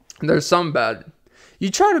 There's something about it. You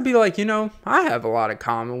try to be like, you know, I have a lot of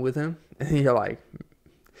common with him. And you're like,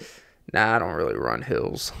 nah, I don't really run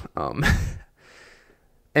hills. And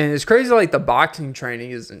it's crazy, like, the boxing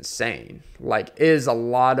training is insane. Like, it is a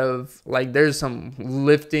lot of, like, there's some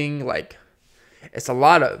lifting, like, it's a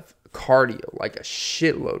lot of cardio, like a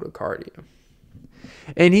shitload of cardio.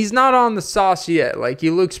 And he's not on the sauce yet. Like, he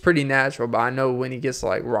looks pretty natural, but I know when he gets,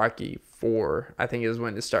 like, Rocky 4, I think is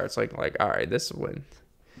when it starts, like, all right, this is when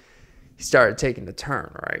he started taking the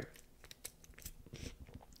turn, right?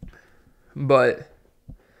 But,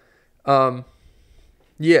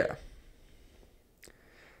 yeah.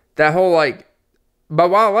 That whole, like, but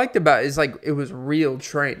what I liked about it is, like, it was real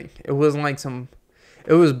training. It wasn't like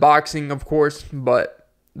it was boxing, of course, but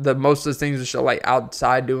most of the things were just, like,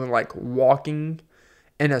 outside doing, like, walking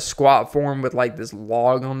in a squat form with like this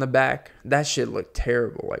log on the back. That shit looked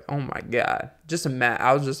terrible. Like, oh my God.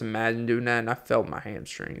 I was just imagining doing that, and I felt my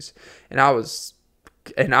hamstrings. And I was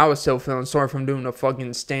still feeling sore from doing a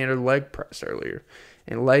fucking standard leg press earlier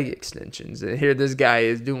and leg extensions. And here this guy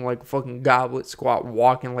is doing like a fucking goblet squat,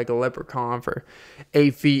 walking like a leprechaun for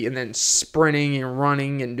 8 feet, and then sprinting and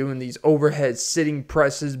running and doing these overhead sitting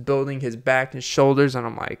presses, building his back and shoulders. And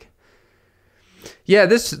I'm like, yeah,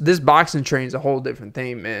 this boxing training is a whole different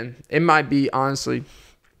thing, man. It might be, honestly,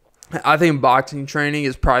 I think boxing training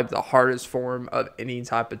is probably the hardest form of any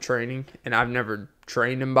type of training. And I've never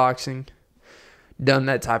trained in boxing, done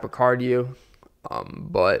that type of cardio.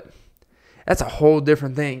 But that's a whole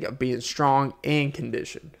different thing of being strong and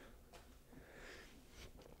conditioned.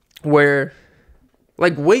 Where,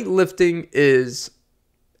 like, weightlifting it's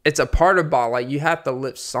a part of body. Like, you have to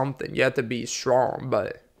lift something. You have to be strong,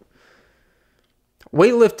 but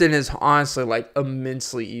weightlifting is honestly, like,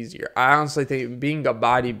 immensely easier. I honestly think being a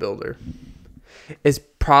bodybuilder is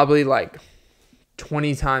probably, like,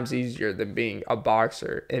 20 times easier than being a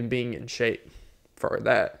boxer and being in shape for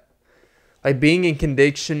that. Like, being in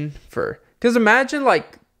condition because imagine,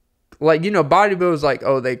 like, you know, bodybuilders, like,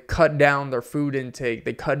 oh, they cut down their food intake.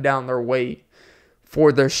 They cut down their weight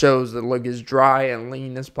for their shows that look as dry and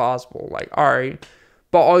lean as possible. Like, all right.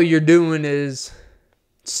 But all you're doing is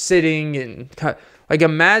sitting and like,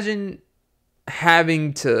 imagine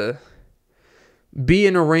having to be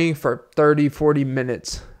in a ring for 30, 40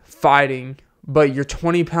 minutes fighting, but you're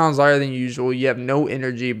 20 pounds lighter than usual. You have no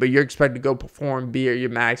energy, but you're expected to go perform, be at your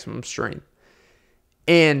maximum strength,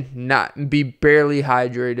 and not be barely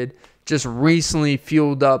hydrated, just recently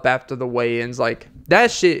fueled up after the weigh-ins. Like,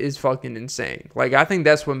 that shit is fucking insane. Like, I think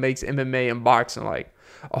that's what makes MMA and boxing like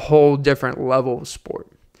a whole different level of sport.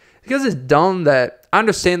 Because it's dumb that I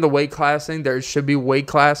understand the weight class thing. There should be weight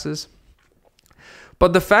classes.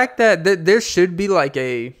 But the fact that there should be like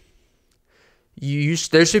there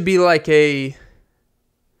should be like you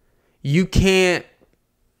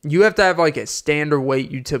have to have like a standard weight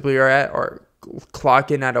you typically are at, or clock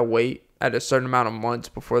in at a weight at a certain amount of months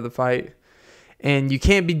before the fight. And you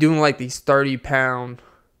can't be doing like these 30-pound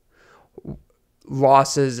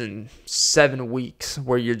losses in 7 weeks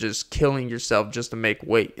where you're just killing yourself just to make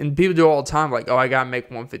weight. And people do it all the time, like, oh, I gotta make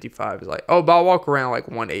 155. It's like, oh, but I'll walk around like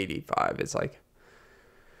 185. It's like,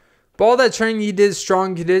 but all that training you did,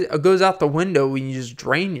 strong you did, it goes out the window when you just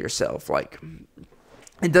drain yourself. Like,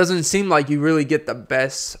 it doesn't seem like you really get the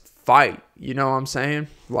best fight. You know what I'm saying?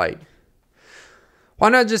 Like, why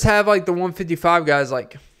not just have like the 155 guys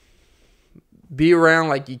like be around,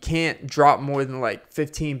 like you can't drop more than like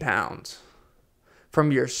 15 pounds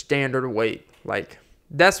from your standard weight. Like,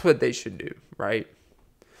 that's what they should do, right?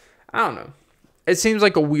 I don't know. It seems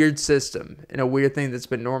like a weird system and a weird thing that's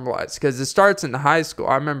been normalized, because it starts in high school.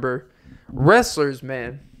 I remember wrestlers,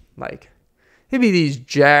 man, like, they'd be these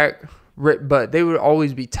but they would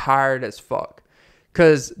always be tired as fuck,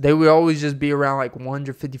 because they would always just be around like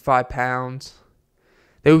 155 pounds.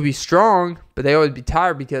 They would be strong, but they always be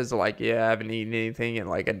tired because, like, yeah, I haven't eaten anything in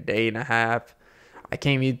like a day and a half. I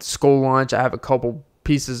can't eat school lunch. I have a couple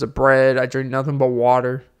pieces of bread. I drink nothing but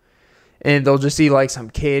water. And they'll just eat like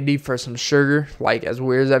some candy for some sugar, like, as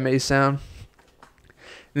weird as that may sound.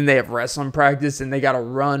 Then they have wrestling practice and they got to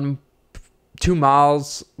run 2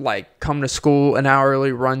 miles, like come to school an hour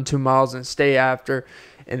early, run 2 miles and stay after,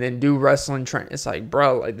 and then do wrestling training. It's like,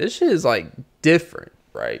 bro, like, this shit is like different,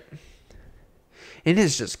 right? And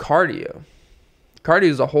it's just cardio. Cardio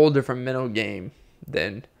is a whole different mental game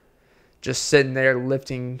than just sitting there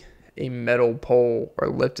lifting a metal pole or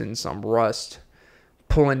lifting some rust,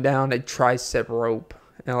 pulling down a tricep rope,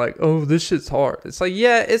 and like, oh, this shit's hard. It's like,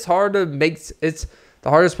 yeah, it's hard to make. It's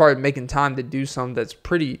the hardest part of making time to do something that's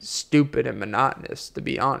pretty stupid and monotonous, to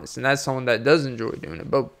be honest. And that's someone that does enjoy doing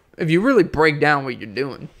it. But if you really break down what you're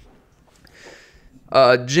doing,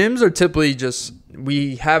 gyms are typically just,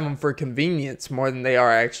 we have them for convenience more than they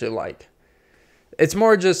are actually like, it's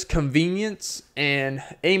more just convenience and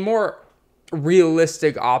a more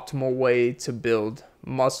realistic, optimal way to build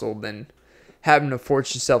muscle than having to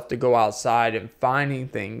force yourself to go outside and finding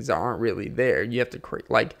things that aren't really there. You have to create,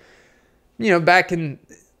 like, back in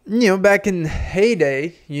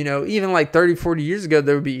heyday, even like 30, 40 years ago,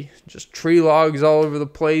 there would be just tree logs all over the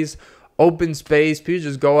place, open space. People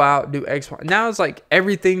just go out, do X, Y. Now it's like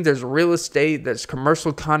everything. There's real estate. There's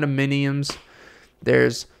commercial condominiums.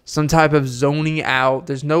 There's some type of zoning out.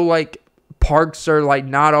 There's no, like, parks are like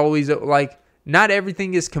not always, like, not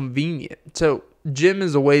everything is convenient. So gym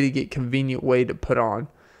is a way to get convenient way to put on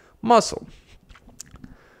muscle.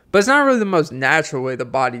 But it's not really the most natural way the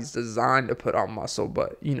body's designed to put on muscle.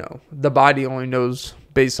 But, the body only knows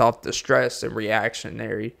based off the stress and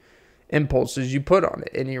reactionary impulses you put on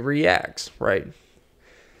it. And it reacts, right?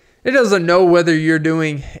 It doesn't know whether you're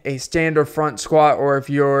doing a standard front squat or if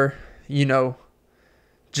you're,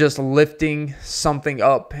 just lifting something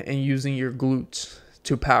up and using your glutes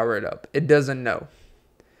to power it up. It doesn't know.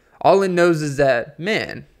 All it knows is that,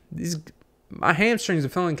 man, my hamstrings are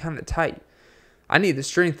feeling kind of tight. I need to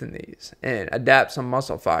strengthen these and adapt some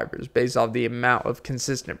muscle fibers based off the amount of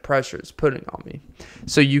consistent pressure it's putting on me,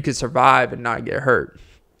 so you can survive and not get hurt.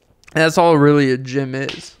 And that's all really a gym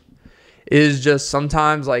is. It is just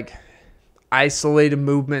sometimes like isolated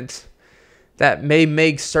movements that may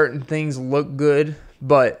make certain things look good,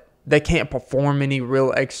 but they can't perform any real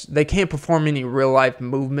life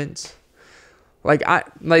movements. There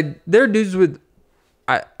are dudes with,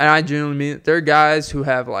 I genuinely mean it, there are guys who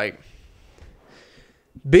have like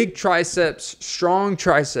big triceps, strong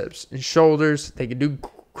triceps and shoulders. They can do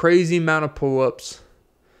crazy amount of pull-ups.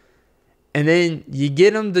 And then you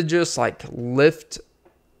get them to just like lift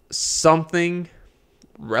something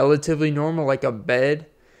relatively normal, like a bed,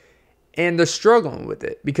 and they're struggling with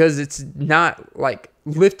it because it's not like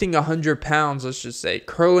lifting 100 pounds, let's just say,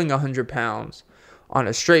 curling 100 pounds on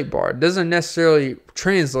a straight bar. It doesn't necessarily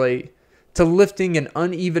translate to lifting an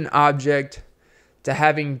uneven object, to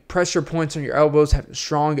having pressure points on your elbows, having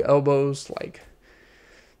strong elbows. Like,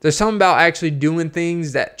 there's something about actually doing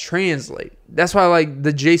things that translate. That's why, like,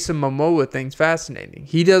 the Jason Momoa thing's fascinating.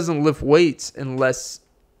 He doesn't lift weights unless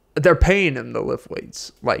they're paying him to lift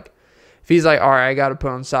weights. Like, if he's like, all right, I got to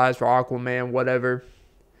put on size for Aquaman, whatever.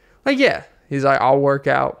 Like, yeah, he's like, I'll work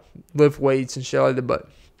out, lift weights and shit like that. But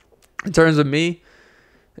In terms of me,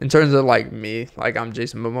 in terms of like me, like I'm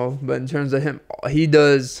Jason Momoa, but in terms of him, he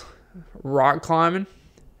does rock climbing.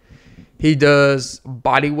 He does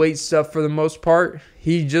body weight stuff for the most part.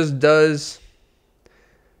 He does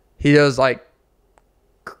like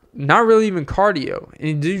not really even cardio.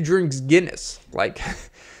 And dude drinks Guinness. Like,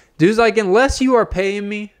 dude's like, unless you are paying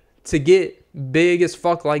me to get big as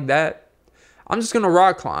fuck like that, I'm just gonna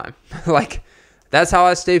rock climb. Like, that's how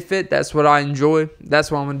I stay fit. That's what I enjoy.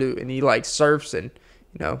 That's what I'm gonna do. And he like surfs, and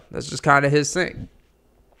that's just kind of his thing.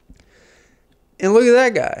 And look at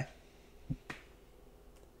that guy.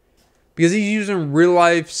 Because he's using real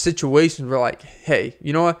life situations where like, hey,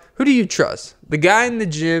 you know what? Who do you trust? The guy in the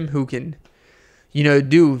gym who can,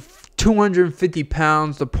 do 250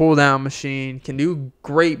 pounds to pull down machine, can do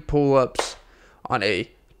great pull-ups on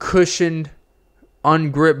a cushioned,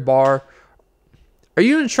 ungripped bar. Are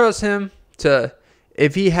you going to trust him to,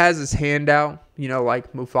 if he has his hand out,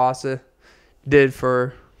 like Mufasa did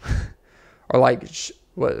for, or like,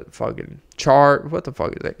 what the fuck is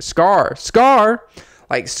that? Scar.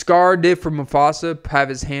 Like Scar did for Mufasa, have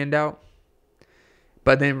his hand out,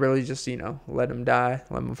 but then really just, let him die,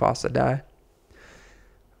 let Mufasa die.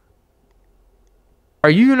 Are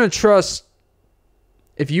you going to trust,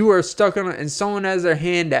 if you are stuck on it and someone has their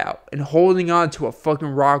hand out and holding on to a fucking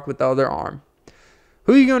rock with the other arm,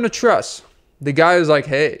 who are you going to trust? The guy who's like,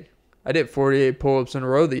 hey, I did 48 pull-ups in a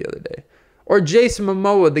row the other day. Or Jason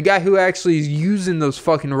Momoa, the guy who actually is using those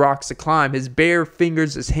fucking rocks to climb. His bare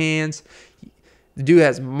fingers, his hands. The dude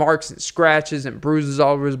has marks and scratches and bruises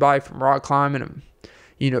all over his body from rock climbing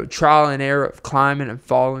and, trial and error of climbing and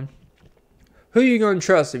falling. Who are you going to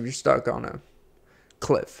trust if you're stuck on a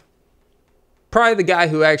cliff? Probably the guy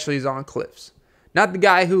who actually is on cliffs. Not the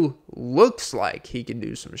guy who looks like he can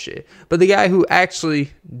do some shit, but the guy who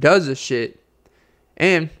actually does a shit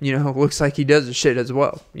and, looks like he does a shit as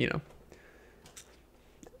well,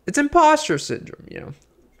 It's imposter syndrome,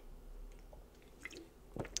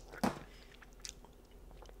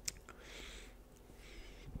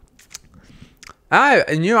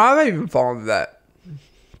 I've even fallen to that.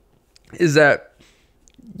 Is that,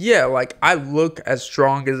 yeah, like I look as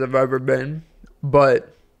strong as I've ever been,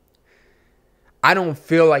 but I don't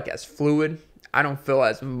feel like as fluid. I don't feel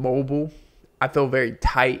as mobile. I feel very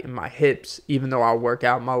tight in my hips, even though I work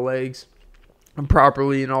out my legs and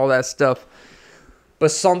properly and all that stuff.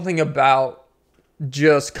 But something about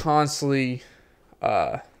just constantly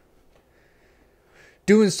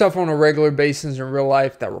doing stuff on a regular basis in real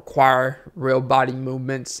life that require real body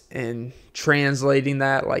movements and translating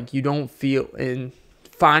that, like you don't feel, in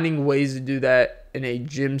finding ways to do that in a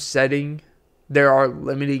gym setting, there are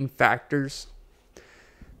limiting factors.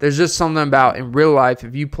 There's just something about in real life,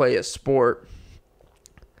 if you play a sport,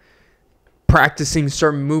 practicing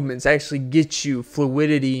certain movements actually gets you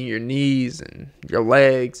fluidity in your knees and your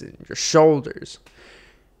legs and your shoulders.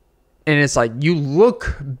 And it's like you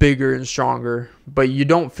look bigger and stronger, but you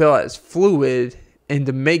don't feel as fluid. And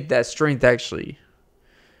to make that strength actually,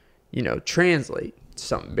 translate to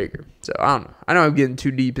something bigger. So I don't know. I know I'm getting too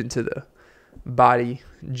deep into the body,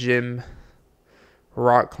 gym,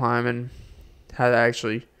 rock climbing, how to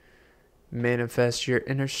actually manifest your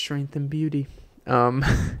inner strength and beauty.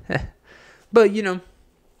 But, I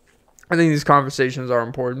think these conversations are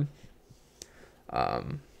important.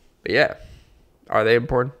 But yeah. Are they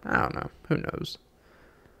important? I don't know. Who knows?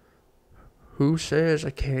 Who says I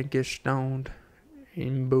can't get stoned?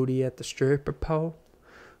 Eating booty at the stripper pole?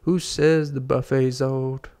 Who says the buffet's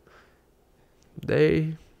old?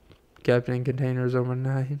 They kept in containers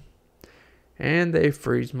overnight. And they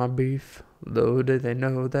freeze my beef. Little did they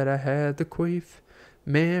know that I had the queef.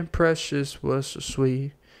 Man, Precious was so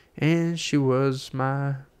sweet. And she was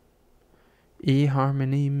my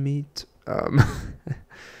eHarmony meat. Alright.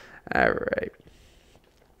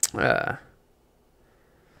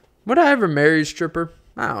 Would I ever marry a stripper?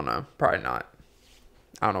 I don't know. Probably not.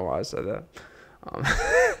 I don't know why I said that.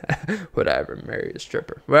 Would I ever marry a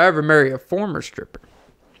stripper? Would I ever marry a former stripper?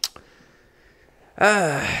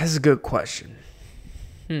 That's a good question.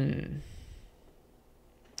 That's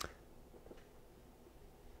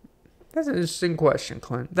an interesting question,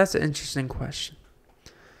 Clint. That's an interesting question.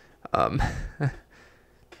 Well,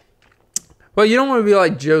 you don't want to be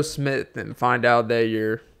like Joe Smith and find out that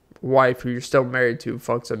your wife, who you're still married to,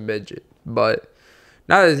 fucks a midget. But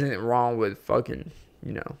not that there's anything wrong with fucking,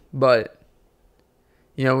 But,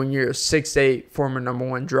 when you're a 6'8", former number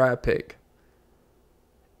 1 draft pick,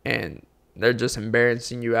 and they're just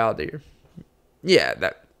embarrassing you out there.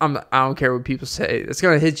 Yeah, I don't care what people say. It's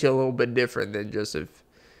gonna hit you a little bit different than just if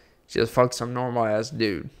just fuck some normal ass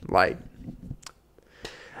dude. Like,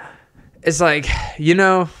 it's like, you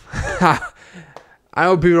know, I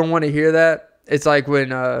know people don't want to hear that. It's like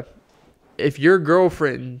when if your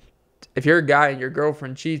girlfriend, if you're a guy and your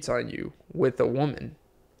girlfriend cheats on you with a woman,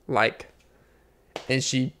 like, and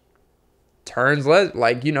she turns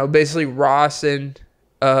like, you know, basically Ross and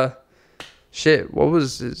shit, what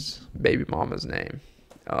was his baby mama's name?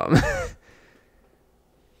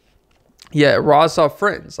 Yeah, Ross off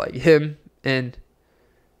Friends, like him and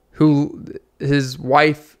who his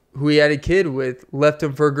wife, who he had a kid with, left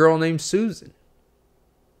him for a girl named Susan.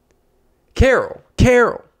 Carol.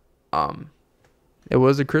 It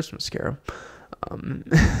was A Christmas Carol.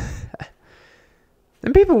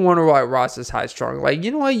 And people wonder why Ross is high strung. Like,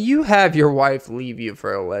 you know what? You have your wife leave you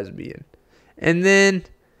for a lesbian. And then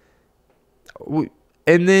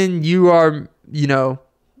you are, you know,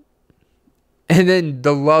 and then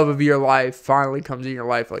the love of your life finally comes in your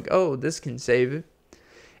life. Like, oh, this can save it.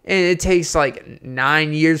 And it takes like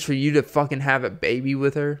 9 years for you to fucking have a baby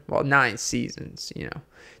with her. Well, 9 seasons, you know.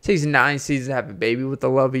 It takes 9 seasons to have a baby with the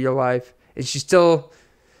love of your life. And she still...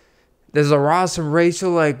 There's a Ross and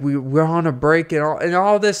Rachel, like, we're on a break and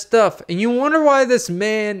all this stuff. And you wonder why this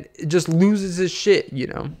man just loses his shit, you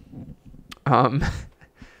know.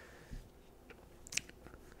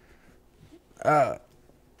 But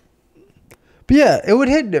yeah, it would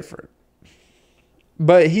hit different.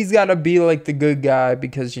 But he's got to be like the good guy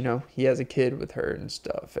because, you know, he has a kid with her and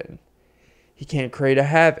stuff. And he can't create a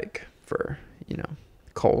havoc for, you know,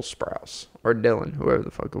 Cole Sprouse or Dylan, whoever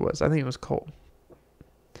the fuck it was. I think it was Cole.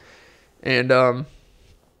 And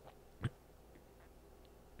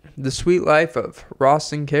the sweet life of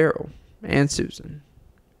Ross and Carol and Susan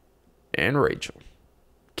and Rachel.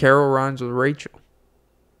 Carol rhymes with Rachel.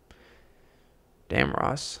 Damn,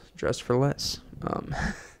 Ross, dress for less.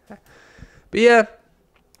 But yeah,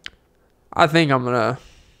 I think I'm gonna.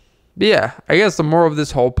 But yeah, I guess the moral of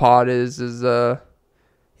this whole pod is you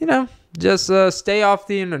know, just stay off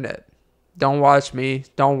the internet. Don't watch me.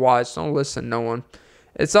 Don't listen to no one.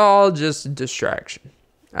 It's all just a distraction.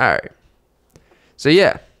 Alright. So,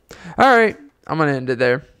 yeah. Alright. I'm going to end it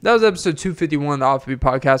there. That was episode 251 of the Off Beat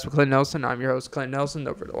Podcast with Clint Nelson. I'm your host, Clint Nelson.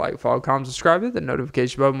 Don't forget to like, follow, comment, subscribe, hit the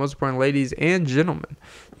notification button. Most important, ladies and gentlemen,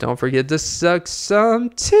 don't forget to suck some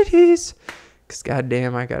titties. Because,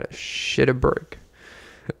 goddamn, I got to shit a brick.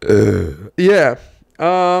 Yeah.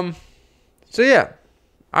 So, yeah.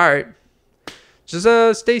 Alright.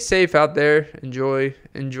 Just stay safe out there. Enjoy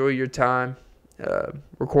your time.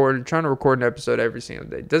 Trying to record an episode every single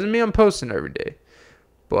day. Doesn't mean I'm posting every day,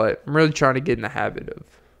 but I'm really trying to get in the habit of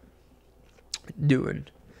doing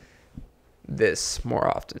this more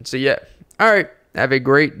often. So yeah. Alright. Have a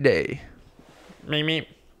great day. Me.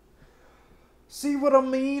 See what I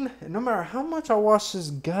mean? And no matter how much I wash this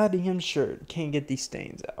goddamn shirt, can't get these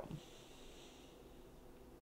stains out.